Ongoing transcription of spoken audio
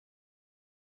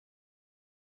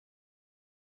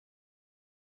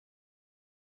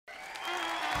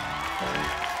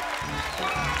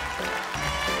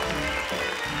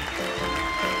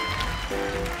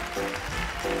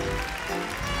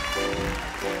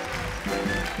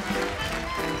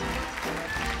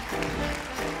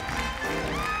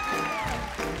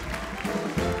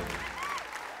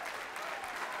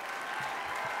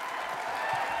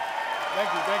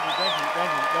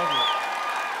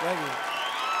Thank you.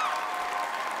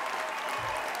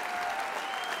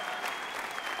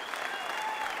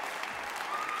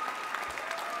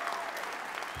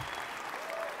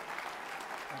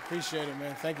 I appreciate it,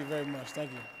 man. Thank you very much.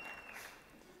 Thank you.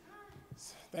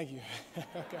 Thank you.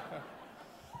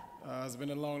 It's been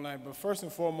a long night, but first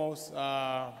and foremost,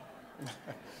 I'd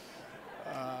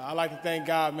like to thank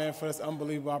God, man, for this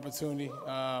unbelievable opportunity.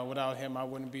 Without him, I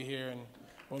wouldn't be here and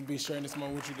wouldn't be sharing this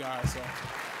moment with you guys. So,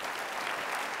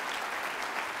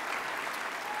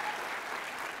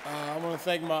 I want to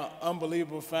thank my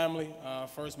unbelievable family.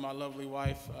 First, my lovely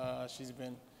wife. She's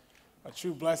been a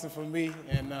true blessing for me,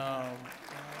 and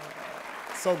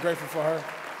so grateful for her.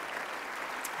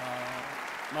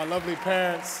 My lovely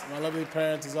parents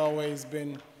has always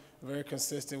been very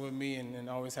consistent with me and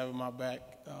always having my back.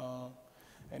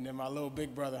 And then my little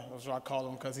big brother, that's what I call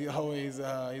him, because he's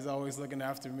always looking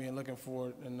after me and looking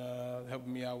forward and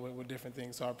helping me out with different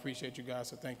things. So I appreciate you guys,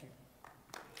 so thank you.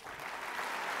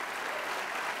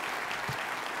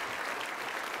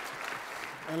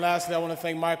 And lastly, I want to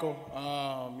thank Michael,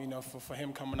 for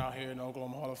him coming out here in the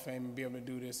Oklahoma Hall of Fame and be able to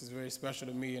do this. It's very special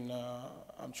to me, and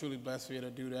I'm truly blessed for you to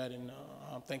do that, and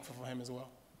I'm thankful for him as well.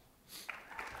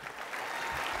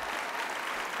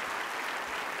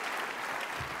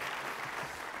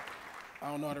 I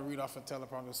don't know how to read off a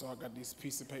teleprompter, so I got these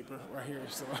pieces of paper right here,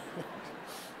 so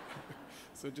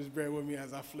so just bear with me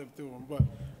as I flip through them. But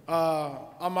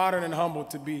I'm honored and humbled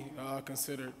to be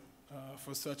considered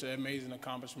for such an amazing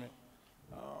accomplishment.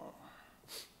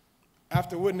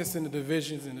 After witnessing the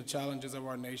divisions and the challenges of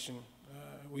our nation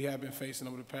we have been facing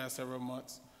over the past several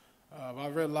months, I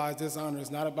realized this honor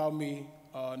is not about me,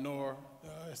 nor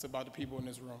it's about the people in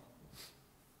this room.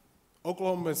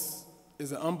 Oklahoma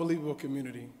is an unbelievable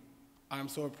community. I am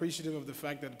so appreciative of the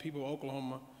fact that the people of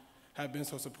Oklahoma have been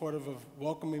so supportive of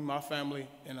welcoming my family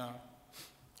and I.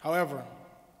 However,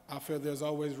 I feel there's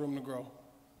always room to grow.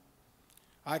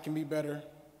 I can be better,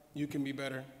 you can be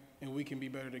better, and we can be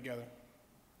better together.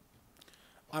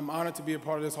 I'm honored to be a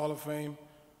part of this Hall of Fame,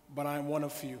 but I am one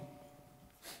of few.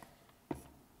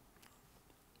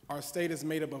 Our state is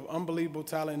made up of unbelievable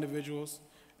talented individuals,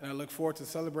 and I look forward to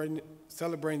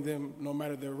celebrating them no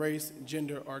matter their race,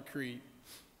 gender, or creed.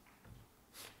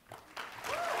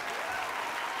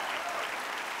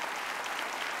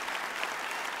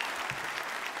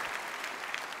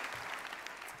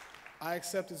 I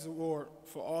accept this award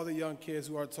for all the young kids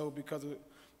who are told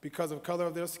because of color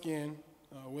of their skin,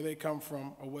 where they come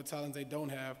from, or what talents they don't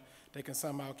have, they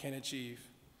can achieve.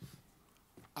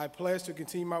 I pledge to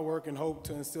continue my work and hope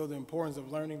to instill the importance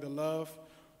of learning the love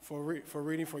for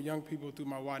reading for young people through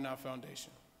my Why Not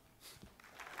Foundation.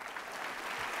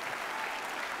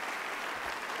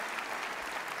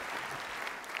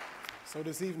 So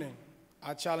this evening,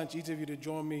 I challenge each of you to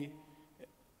join me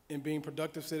in being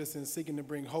productive citizens seeking to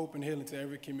bring hope and healing to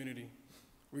every community.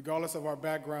 Regardless of our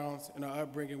backgrounds and our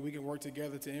upbringing, we can work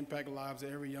together to impact the lives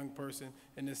of every young person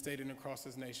in this state and across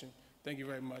this nation. Thank you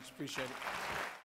very much. Appreciate it.